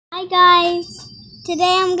Hi guys,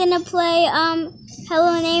 today I'm gonna play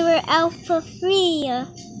Hello Neighbor Alpha Free.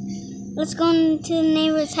 Let's go into the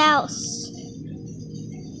neighbor's house.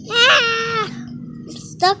 Ah! I'm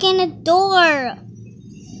stuck in a door.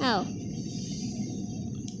 Oh.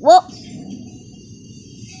 Whoa.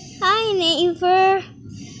 Hi neighbor.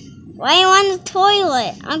 Why are you on the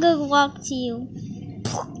toilet? I'm gonna walk to you.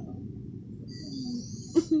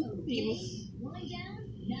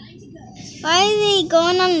 Why are they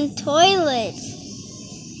going on the toilet?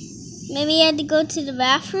 Maybe he had to go to the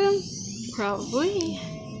bathroom? Probably.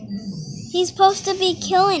 He's supposed to be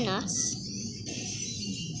killing us.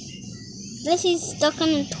 Unless he's stuck on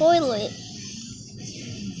the toilet.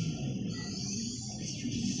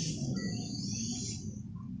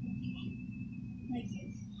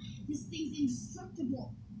 This thing's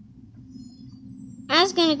indestructible. I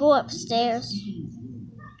was gonna go upstairs.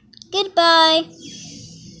 Goodbye.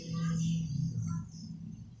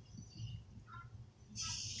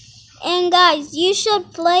 And guys, you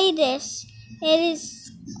should play this. It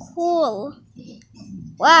is cool.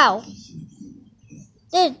 Wow.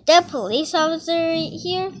 There's a police officer right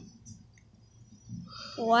here.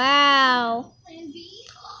 Wow.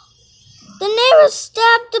 The neighbor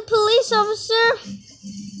stabbed the police officer.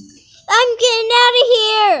 I'm getting out of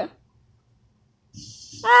here.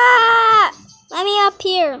 Ah! Let me up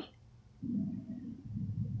here.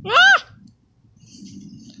 Ah!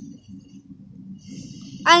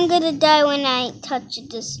 I'm gonna die when I touch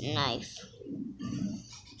this knife.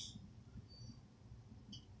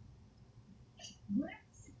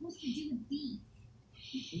 What's supposed to do with these?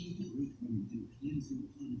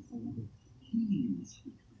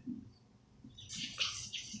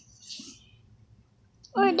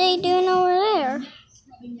 What are they doing over there?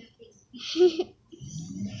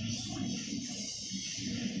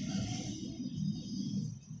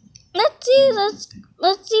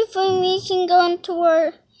 Let's see if we can go into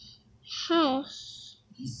our house.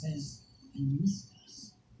 He says he missed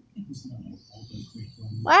us. It was not our fault.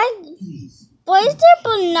 Why is there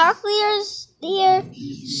binoculars here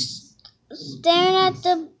staring at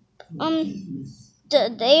the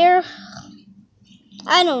there?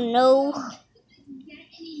 I don't know.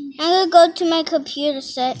 I'm gonna go to my computer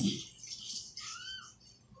set.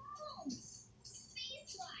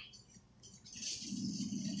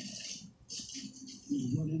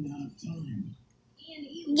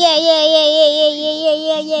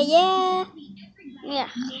 Yeah.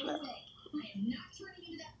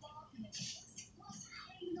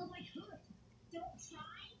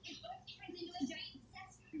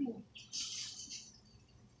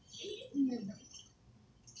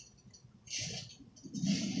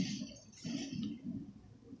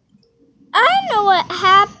 I know what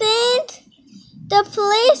happened. The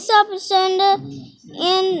police officer and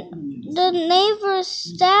the neighbor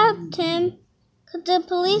stabbed him. Cause the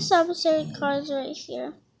police officer's car is right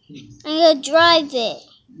here. I'm gonna drive it.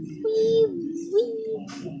 Wee,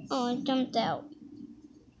 wee. Oh, I jumped out.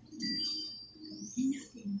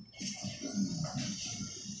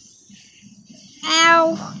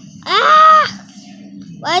 Ow! Ah!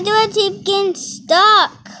 Why do I keep getting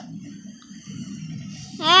stuck?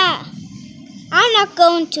 Ah! I'm not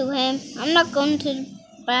going to him. I'm not going to the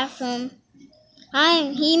bathroom.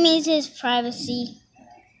 He needs his privacy.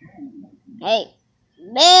 Hey,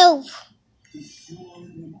 move!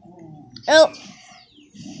 Oh,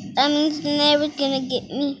 that means the neighbor's gonna get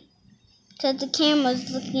me. Cause the camera's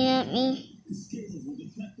looking at me.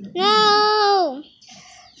 No!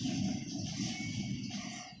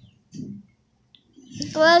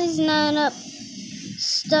 Glad he's not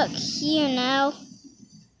stuck here now.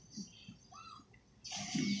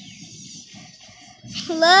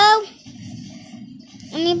 Hello?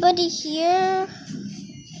 Anybody here?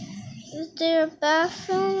 Is there a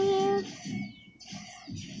bathroom here?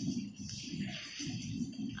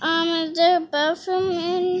 Is there a bathroom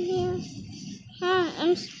in here? Huh,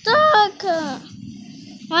 I'm stuck.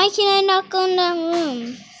 Why can I not go in that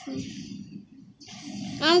room?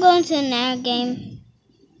 I'm going to another game.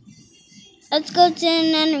 Let's go to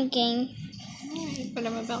another game. Alright, but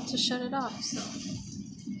I'm about to shut it off, so.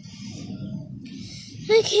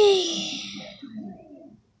 Okay.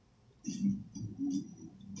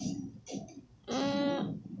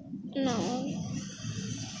 No.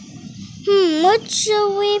 What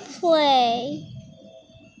should we play?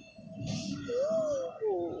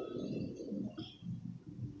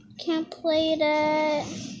 Can't play that.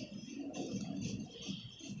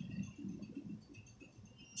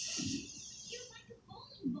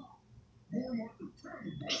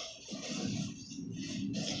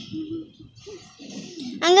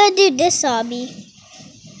 I'm gonna do this hobby.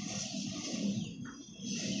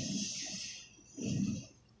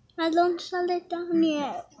 I don't shut it down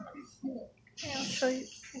yet. Okay, I'll show you.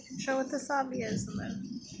 I can show what this obby is and then.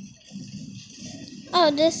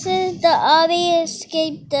 Oh, this is the obby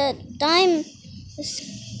escape the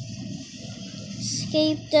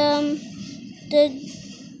escaped the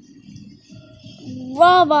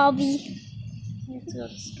raw obby. You have to go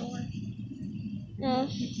to the store.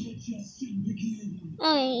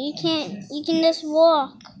 Oh, you can't. You can just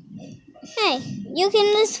walk. Hey, you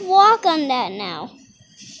can just walk on that now.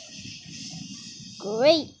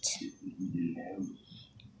 Great.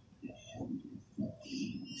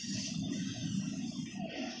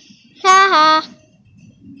 Haha.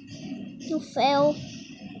 You fail.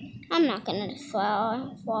 I'm not gonna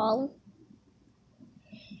fall.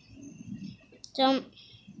 Jump.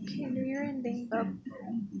 Okay, do your ending, bub.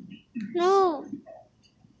 No.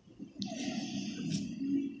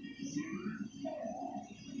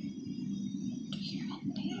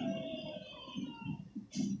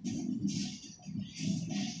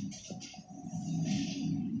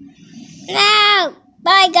 No.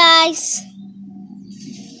 Bye, guys.